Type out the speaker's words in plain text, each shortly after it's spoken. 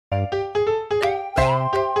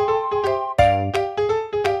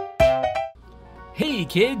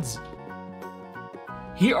kids!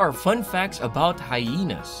 Here are fun facts about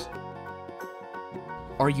hyenas.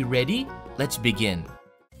 Are you ready? Let's begin.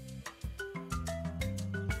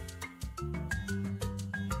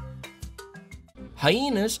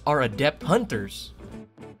 Hyenas are adept hunters.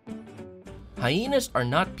 Hyenas are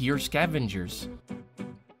not pure scavengers.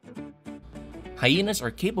 Hyenas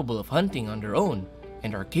are capable of hunting on their own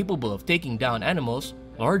and are capable of taking down animals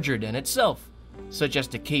larger than itself, such as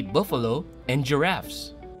the Cape buffalo and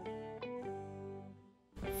giraffes.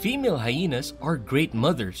 Female hyenas are great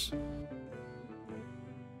mothers.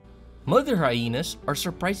 Mother hyenas are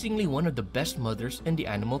surprisingly one of the best mothers in the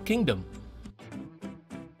animal kingdom.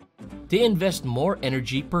 They invest more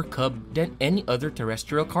energy per cub than any other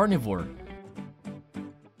terrestrial carnivore.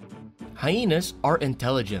 Hyenas are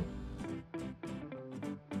intelligent.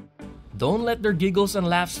 Don't let their giggles and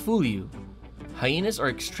laughs fool you. Hyenas are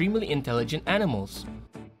extremely intelligent animals.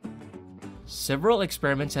 Several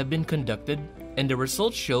experiments have been conducted, and the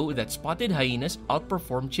results show that spotted hyenas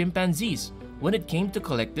outperform chimpanzees when it came to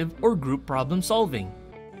collective or group problem solving.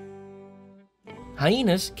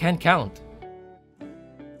 Hyenas can count.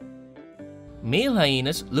 Male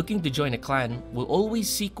hyenas looking to join a clan will always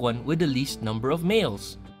seek one with the least number of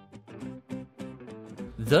males,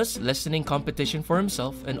 thus lessening competition for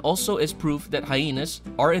himself, and also is proof that hyenas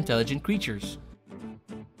are intelligent creatures.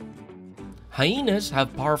 Hyenas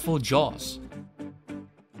have powerful jaws.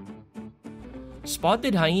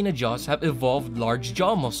 Spotted hyena jaws have evolved large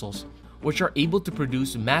jaw muscles, which are able to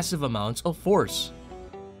produce massive amounts of force.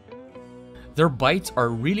 Their bites are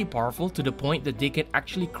really powerful to the point that they can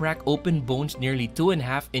actually crack open bones nearly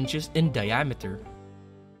 2.5 inches in diameter.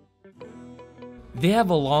 They have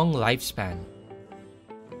a long lifespan.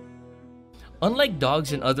 Unlike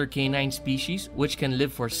dogs and other canine species, which can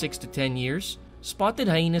live for 6 to 10 years, spotted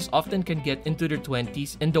hyenas often can get into their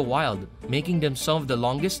 20s in the wild, making them some of the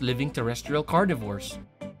longest living terrestrial carnivores.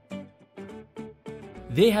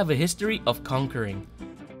 They have a history of conquering.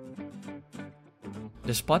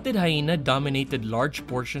 The spotted hyena dominated large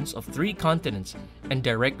portions of 3 continents and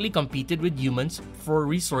directly competed with humans for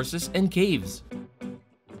resources and caves.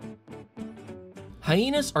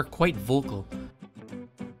 Hyenas are quite vocal.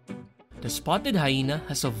 The spotted hyena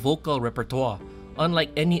has a vocal repertoire,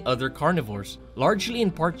 unlike any other carnivores, largely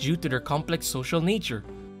in part due to their complex social nature.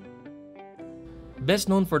 Best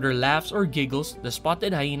known for their laughs or giggles, the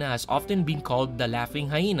spotted hyena has often been called the laughing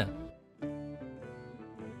hyena.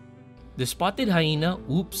 The spotted hyena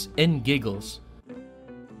whoops and giggles.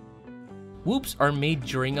 Whoops are made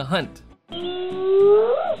during a hunt.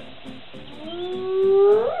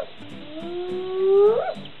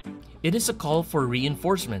 It is a call for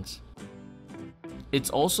reinforcements. It's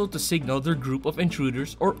also to signal their group of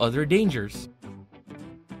intruders or other dangers.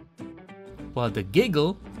 While the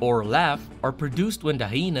giggle or laugh are produced when the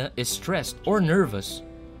hyena is stressed or nervous.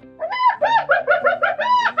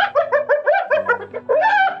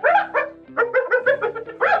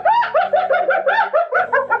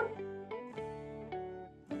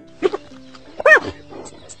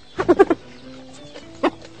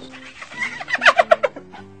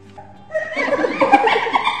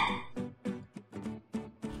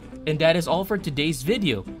 And that is all for today's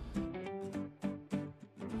video.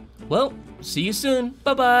 Well, see you soon.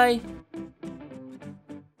 Bye-bye!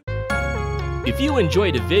 If you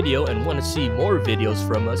enjoyed the video and want to see more videos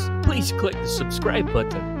from us, please click the subscribe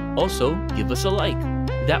button. Also, give us a like.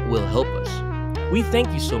 That will help us. We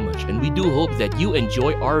thank you so much, and we do hope that you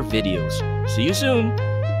enjoy our videos. See you soon!